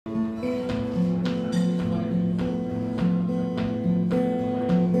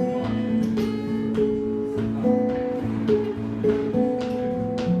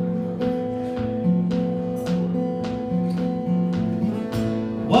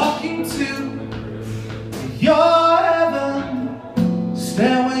to your heaven,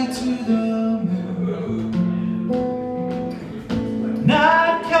 stairway to the moon.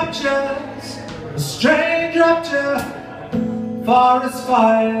 Night captures a strange rapture, forest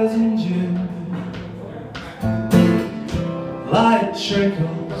fires in June. Light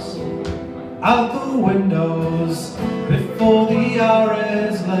trickles out the windows before the hour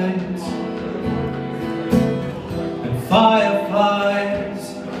is late, and fireflies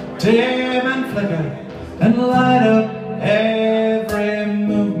dim and flicker and light up every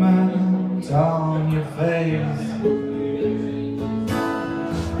movement on your face.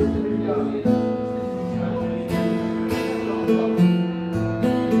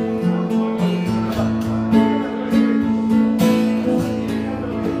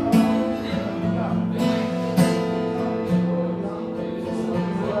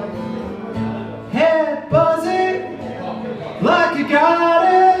 Like you got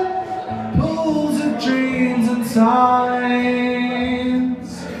it, pools of dreams and signs,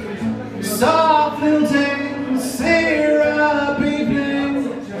 soft lilting, syrup evening,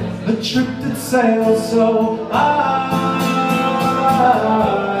 a trip that sails so high.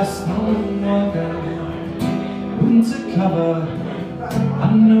 Snow longer, winter cover,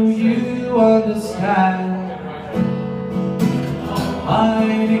 I know you understand.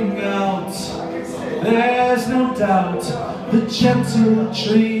 Hiding out, there's no doubt, the gentle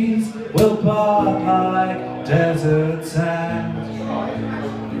trees will part like desert sand.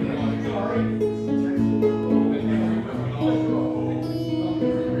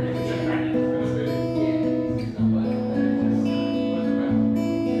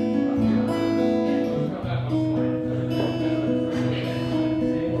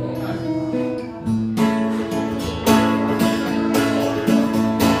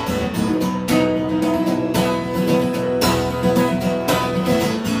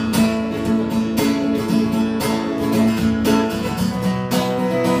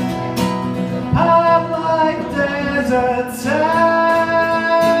 Desert sand,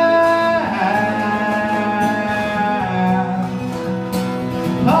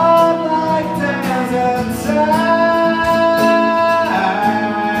 hot like desert sand,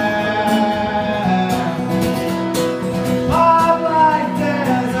 hot like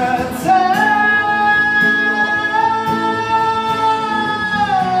desert sand,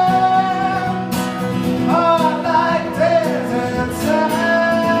 hot like desert sand.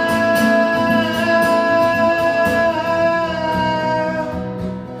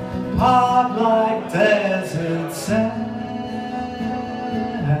 Hard like desert sand,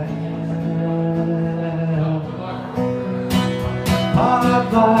 hard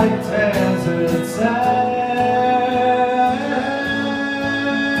like desert sand.